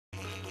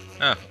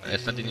Oh,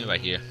 there's something new right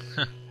here.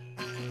 I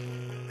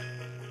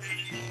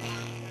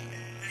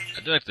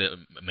do like the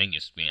menu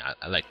screen.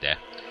 I like that.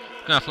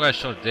 I forgot to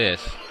show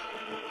this.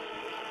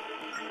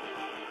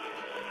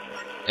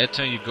 Every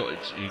time you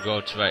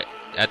go to right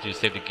after you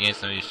save the game,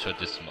 somebody show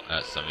this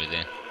some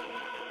reason.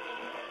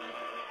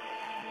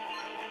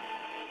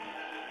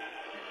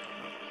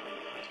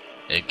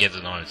 It gets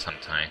annoying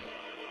sometime.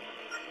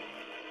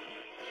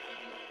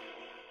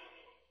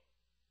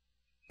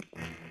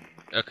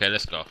 Okay,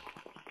 let's go.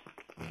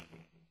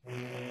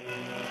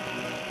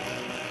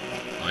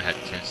 Only had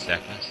 10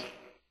 seconds.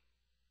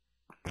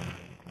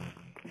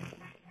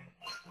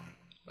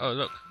 Oh,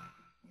 look.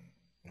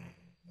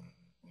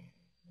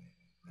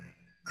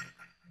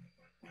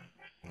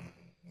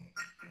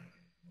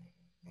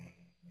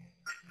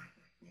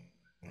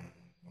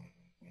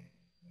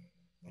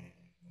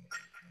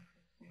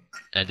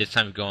 And this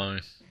time we're going.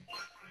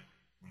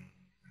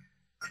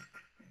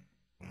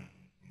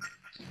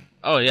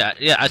 Oh yeah,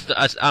 yeah.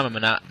 I remember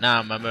now. Now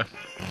I remember.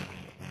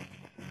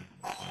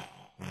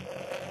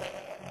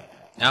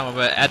 Now I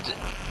remember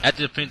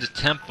after the Princess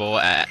Temple.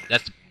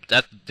 That's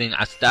the thing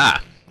I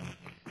stopped.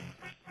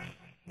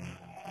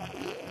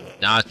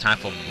 Now it's time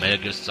for Metal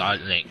Gear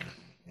Solid Link.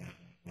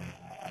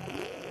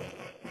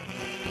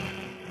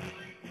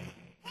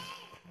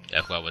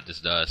 That's what this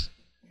does.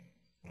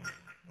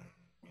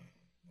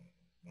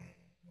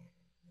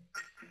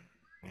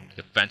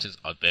 The phantoms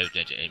are very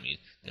dangerous enemies.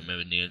 They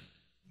never need.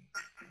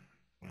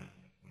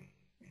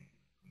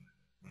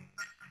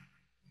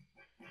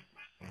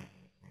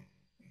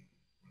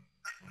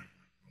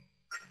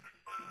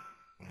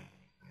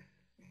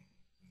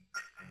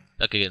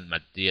 Look at my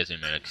DS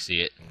and I can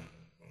see it.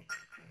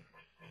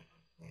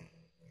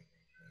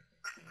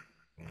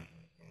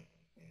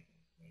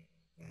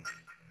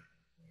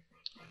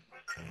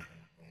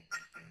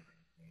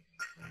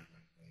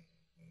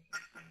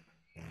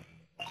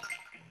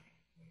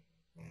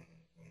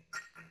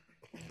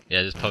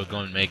 Yeah, this is probably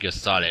going to make it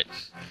solid.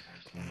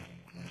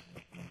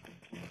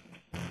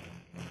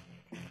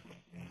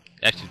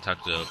 Actually,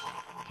 talk to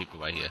people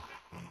right here.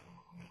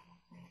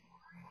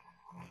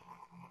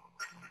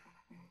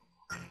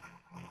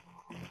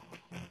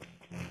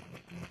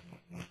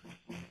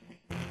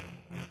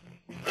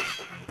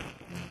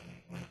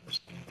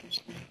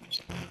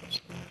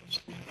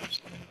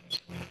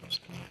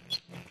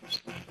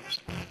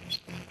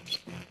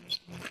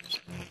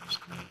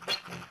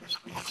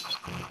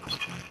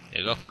 There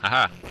you go.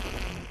 Haha.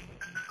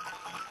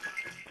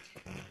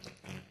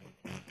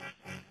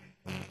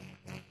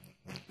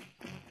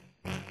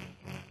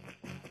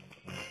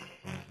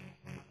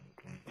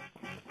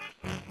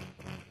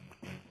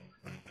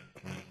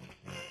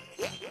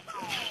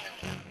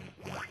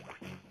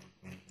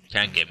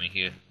 Can't get me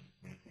here.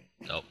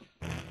 Nope.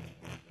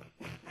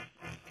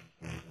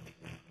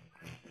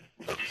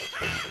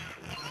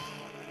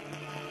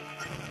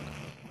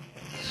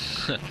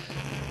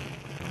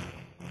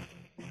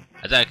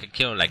 I thought I could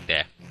kill him like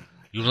that.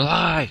 You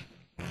lie!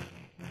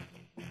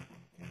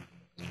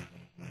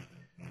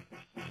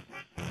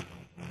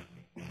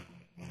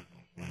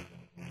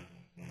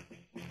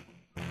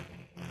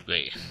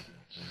 Great.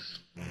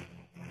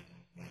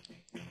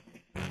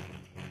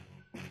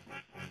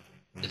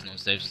 There's no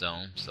safe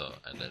zone, so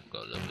I gotta go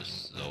a little bit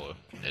slower.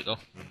 There you go.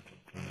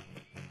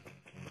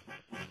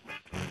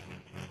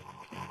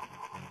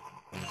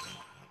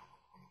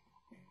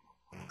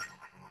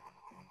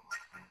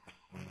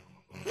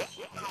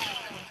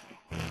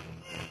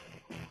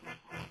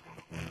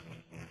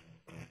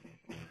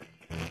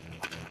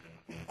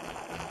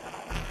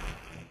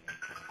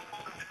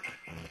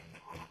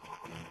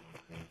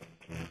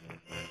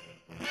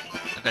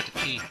 I got the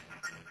key.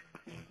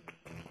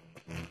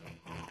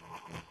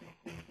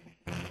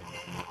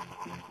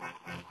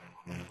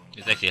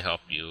 This actually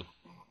help you.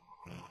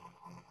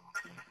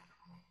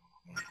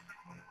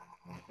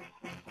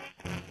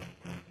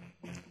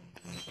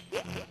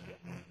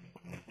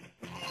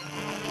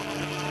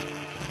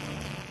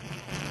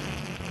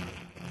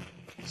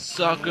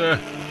 Sucker!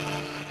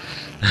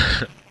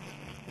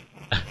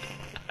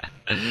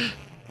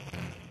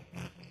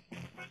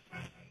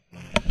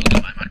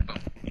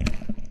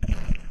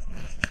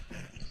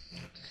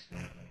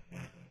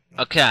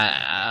 Okay,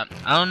 I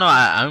don't know.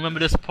 I remember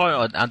this part,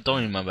 or I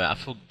don't remember. I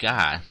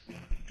forgot.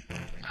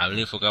 I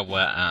really forgot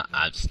where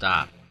I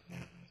stopped.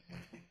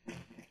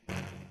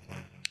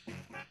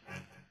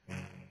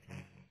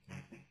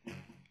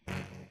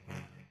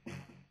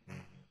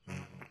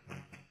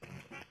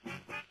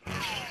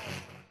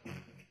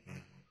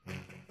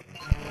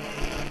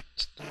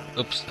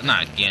 Oops,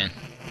 not again.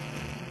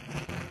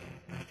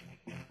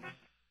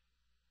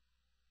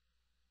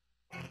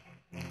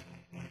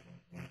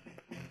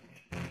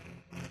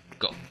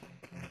 Go.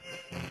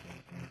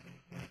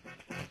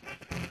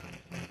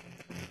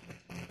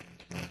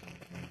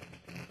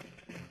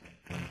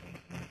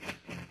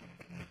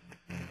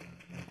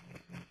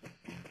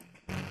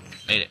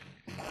 Made it.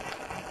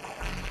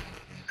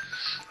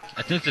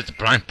 I think it's the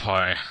blind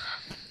part.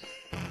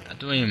 I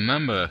don't even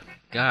remember.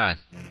 God.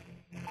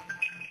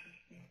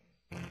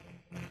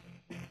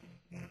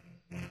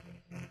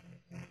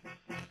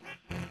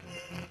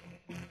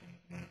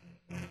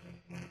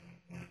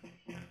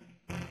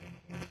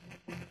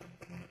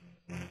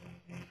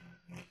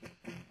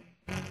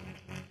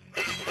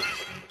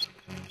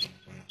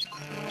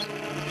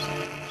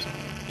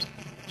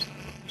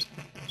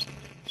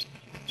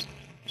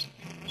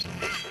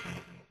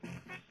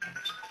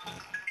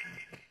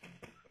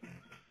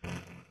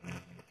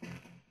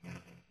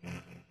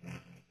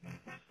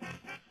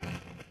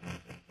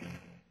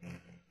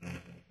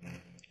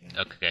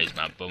 Okay, guys,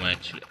 my boom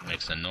actually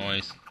makes a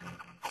noise.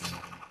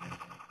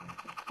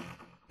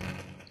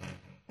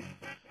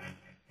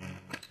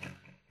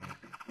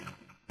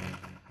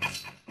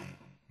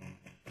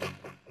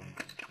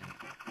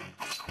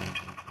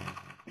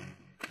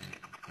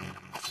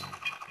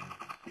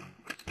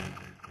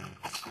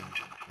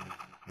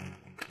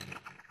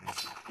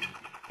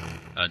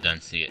 I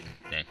don't see it.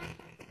 Dang.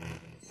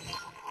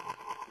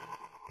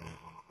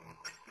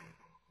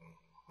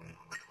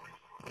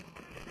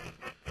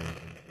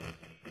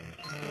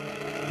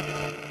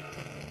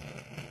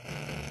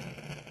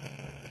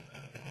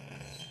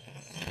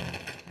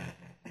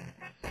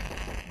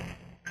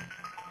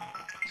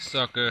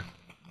 Sucker.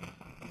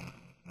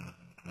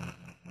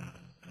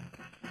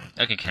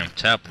 I can kind of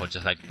teleport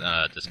just like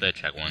the spare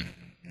track one.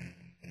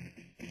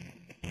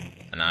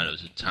 And I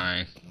lose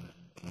time.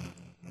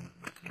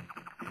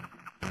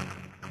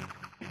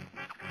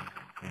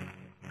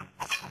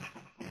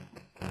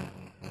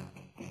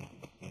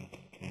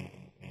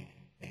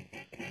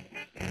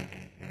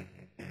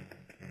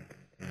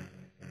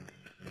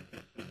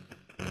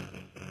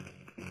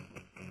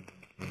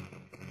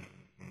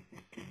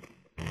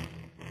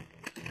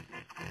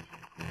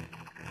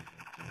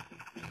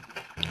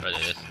 What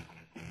it is.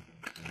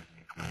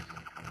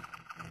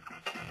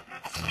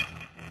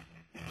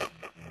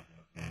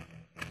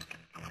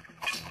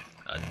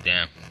 Oh,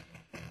 damn.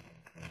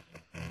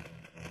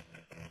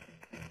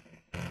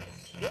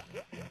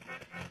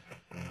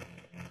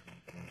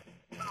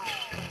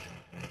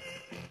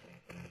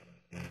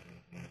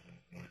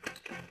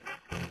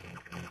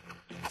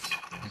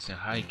 So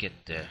how you get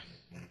there?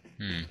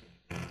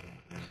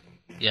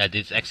 Yeah,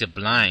 this exit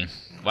blind.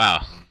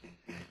 Wow.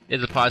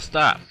 There's a part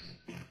stop.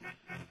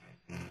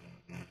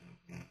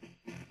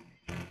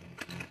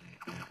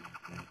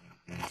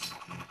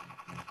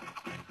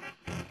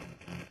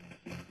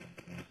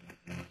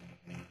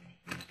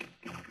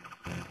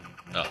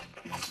 Oh.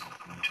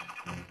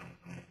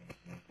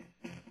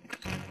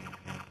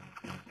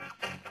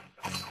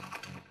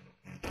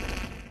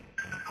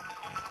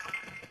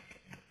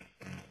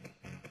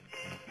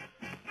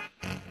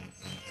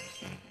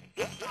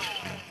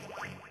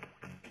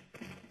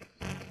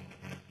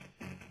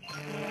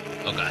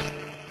 Oh god.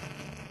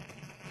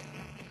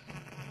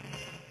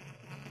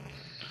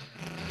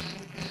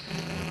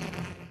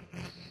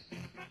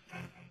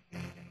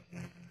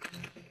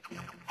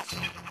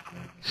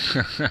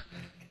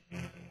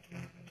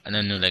 I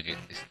don't know, like,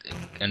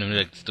 I don't know,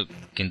 like, still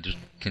can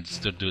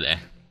still do that.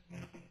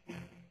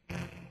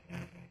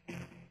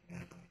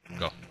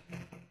 Go.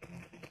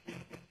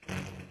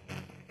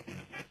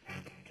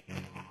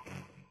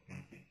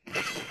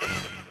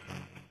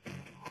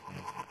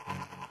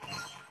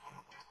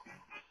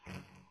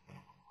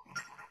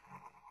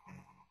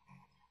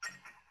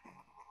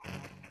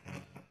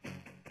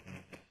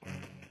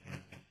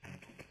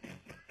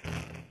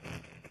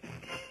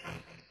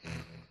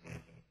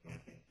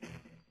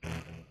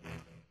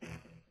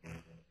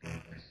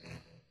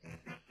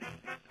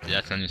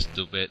 That's something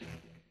stupid.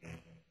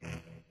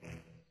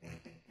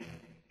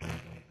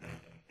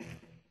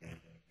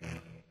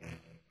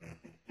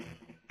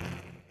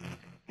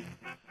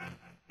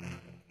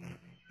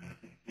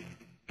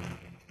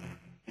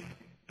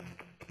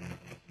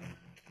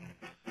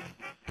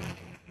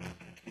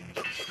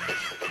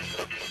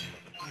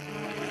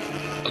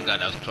 Oh god,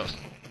 that was close.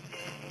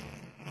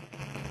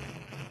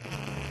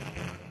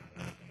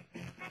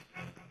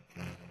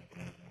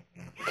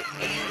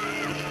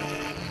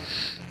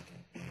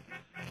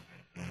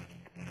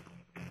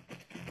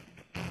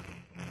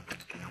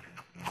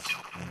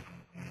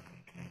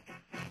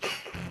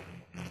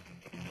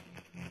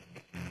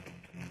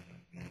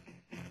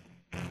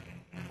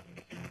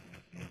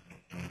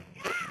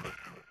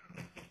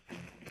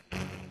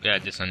 Yeah,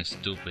 this one's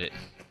stupid.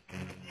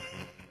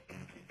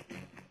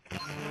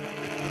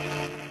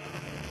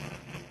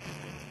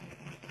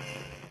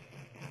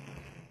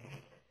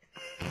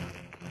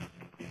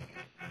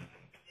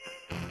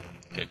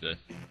 Okay, good.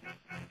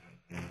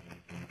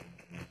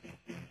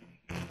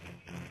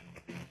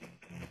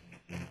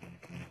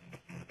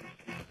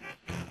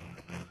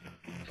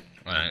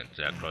 Alright,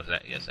 did I cross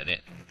that? Yes, I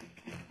did.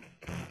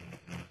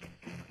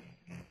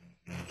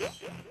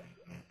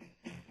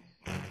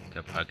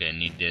 Okay, probably gonna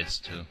need this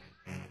too.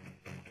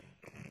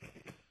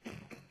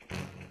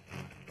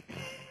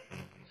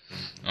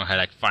 I had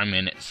like 5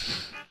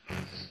 minutes.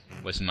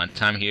 Wasting my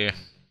time here.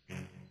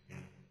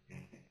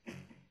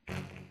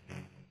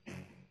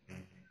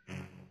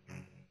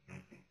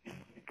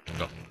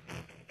 Go.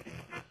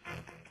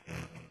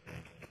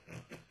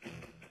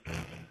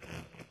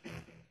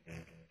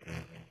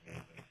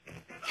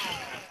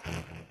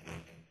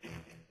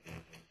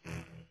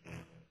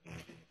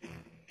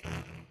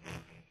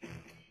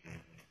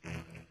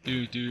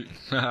 Dude.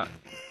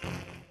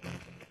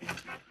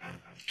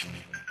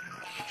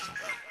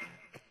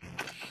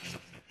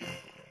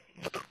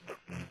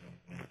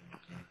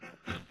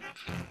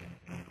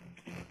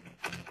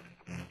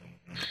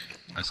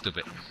 I'm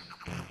stupid.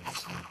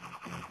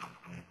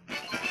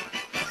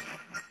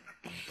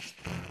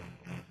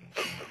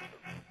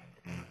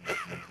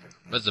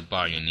 Where's the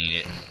bar? You need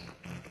it.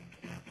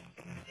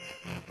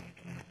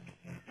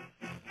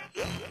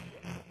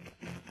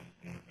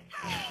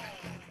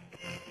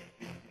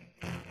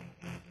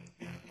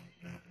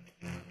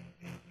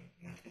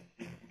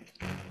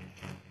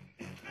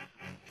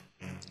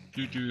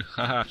 Doo-doo,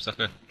 haha,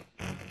 sucker.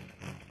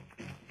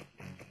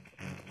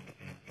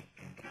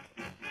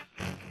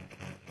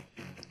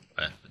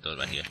 Alright, the door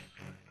right here.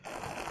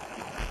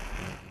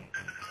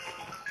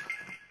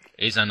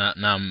 Is on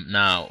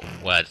now.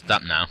 Well,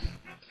 stop now.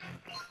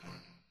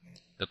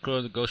 The crew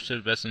of the ghost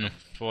ship rests on the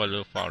floor a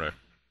little farther.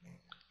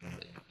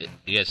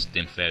 Yes,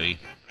 Dim Fairy.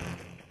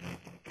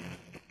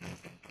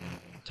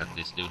 Check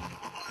this dude.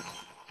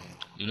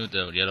 You know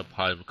the yellow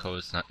part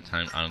recovers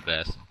time on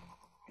glass.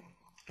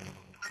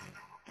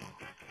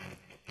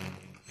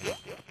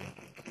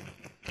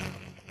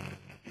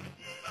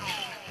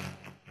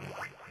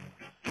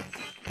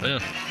 Oh yeah.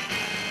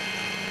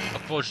 A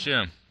forged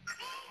gem.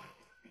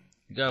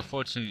 You got a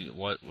fortune.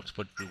 What's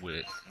what to do with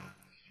it?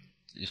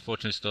 This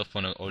fortune stuff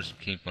from the ocean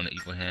came from the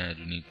evil hand.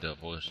 You need the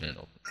forged gem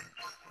open.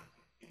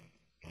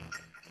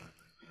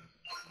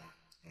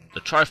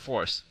 The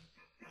Triforce.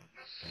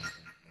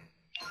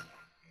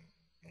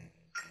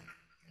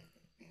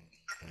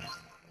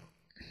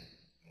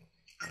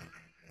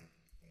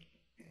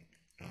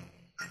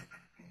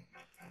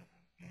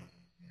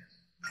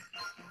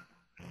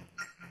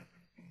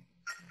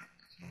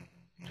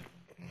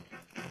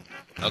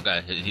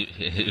 Okay,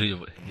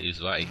 he's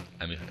right.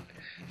 I mean,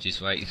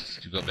 she's right.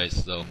 She got very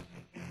slow.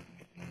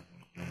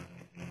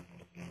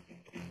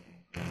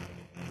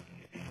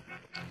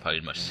 Probably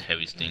the most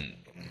heaviest thing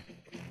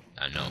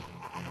I know.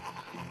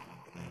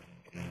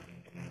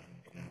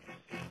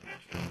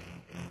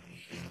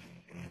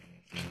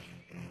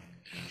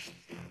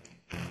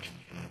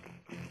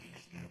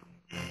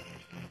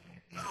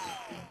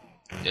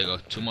 There you go.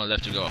 2 more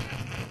left to go.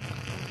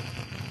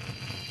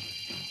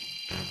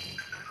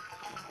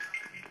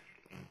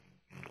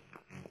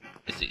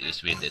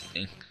 Let's read this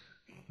thing.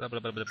 Blah blah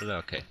blah blah blah.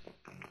 Okay.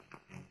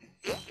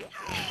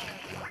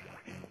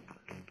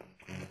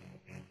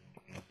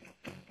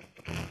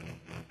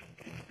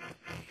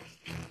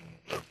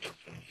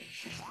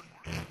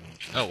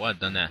 Oh, well, I've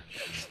done that.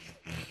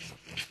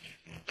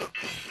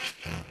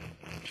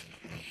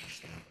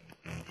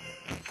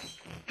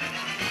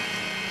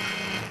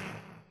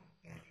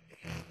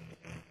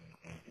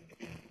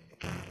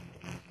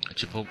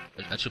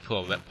 I should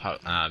put a red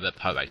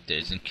part like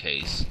this in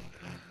case.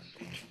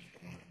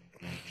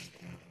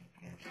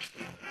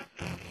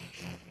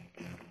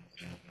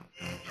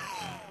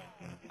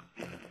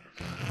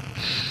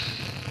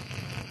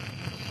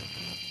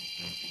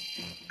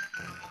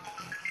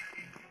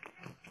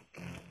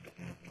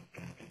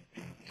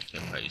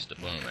 If I use the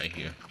bone right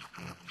here.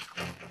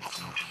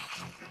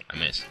 I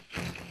miss.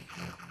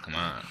 Come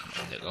on,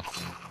 there you go.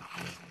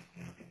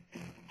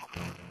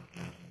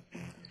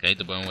 Okay,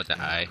 the bone with the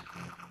eye.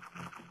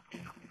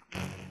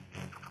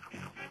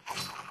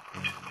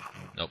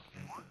 Nope.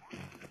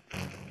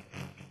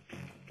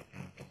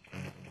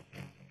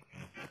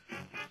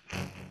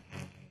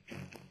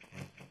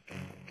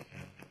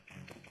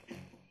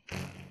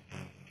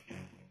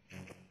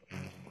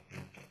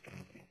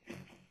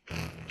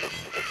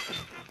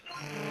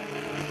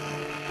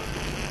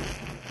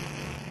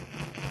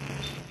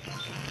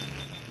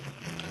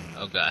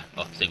 Oh god.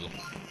 Oh, single.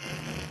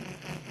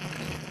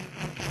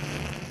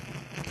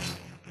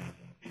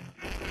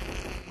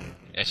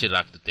 I should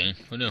lock the thing.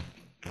 Who knew?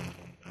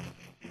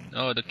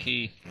 Oh, the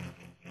key.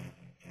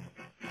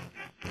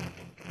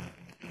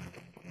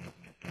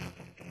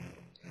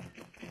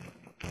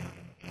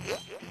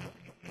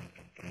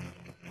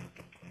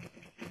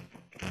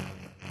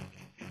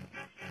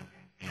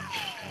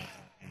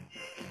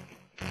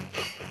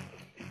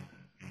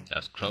 That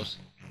was close.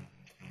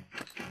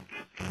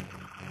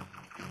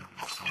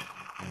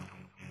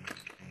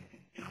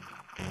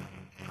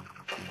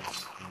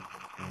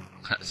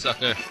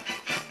 Sucker.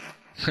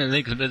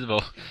 Link's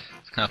invisible.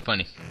 It's kind of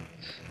funny.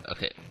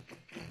 Okay.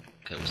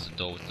 Okay, what's the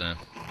door with the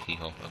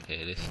keyhole? Okay,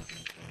 it is.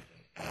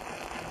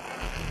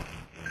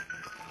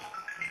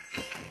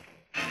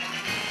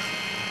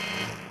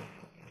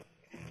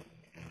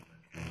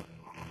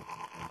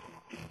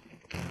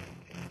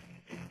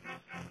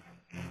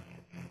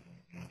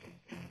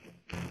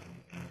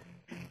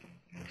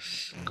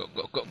 Go,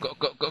 go, go, go,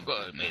 go, go, go.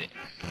 I made it.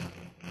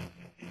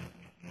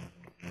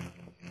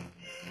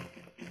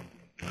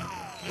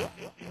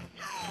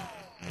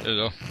 There we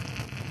go.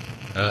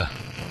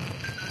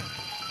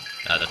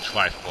 The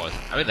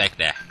Triforce. I really like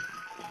that.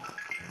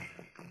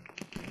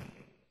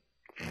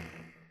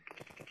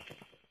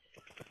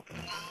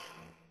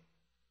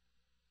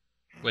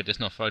 Wait, there's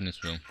no fog in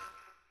this room.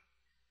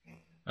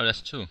 Oh,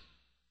 that's 2.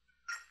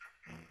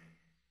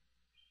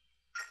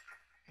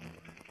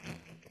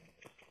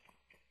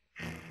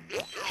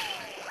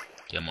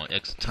 Get more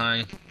extra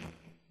time.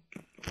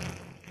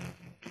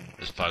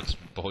 This fog's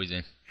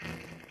poison.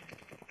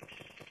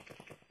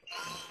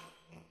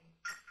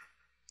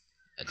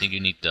 I think you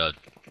need the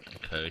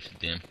courage to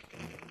dim.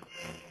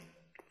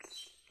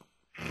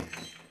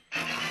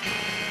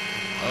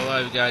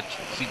 Alright, we got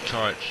seat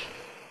charge.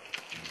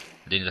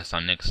 I think that's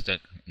our next step,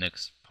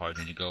 next part.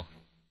 Need to go.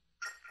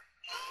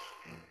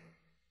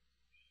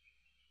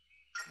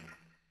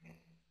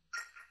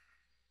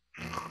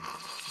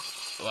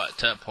 Alright,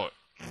 teleport.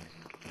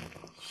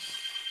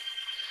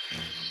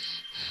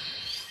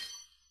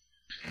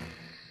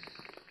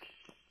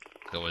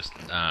 Go with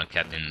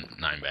Captain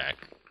Nineback.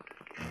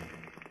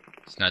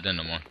 It's not done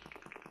no more.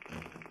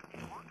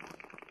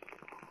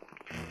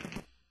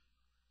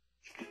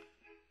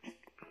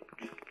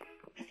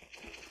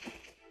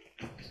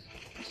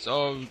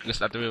 So we can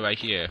stop the video right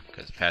here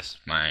because past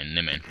my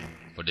limit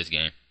for this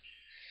game.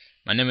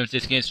 My limit for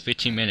this game is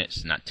 15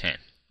 minutes, not 10.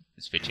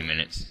 It's 15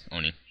 minutes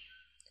only.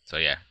 So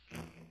yeah,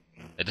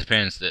 it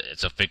depends.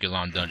 It's a figure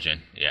long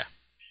dungeon. Yeah.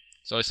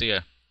 So see ya.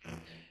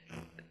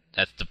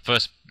 That's the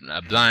first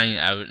blind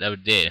I ever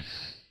did.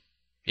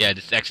 Yeah,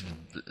 this is actually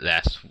the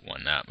last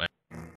one.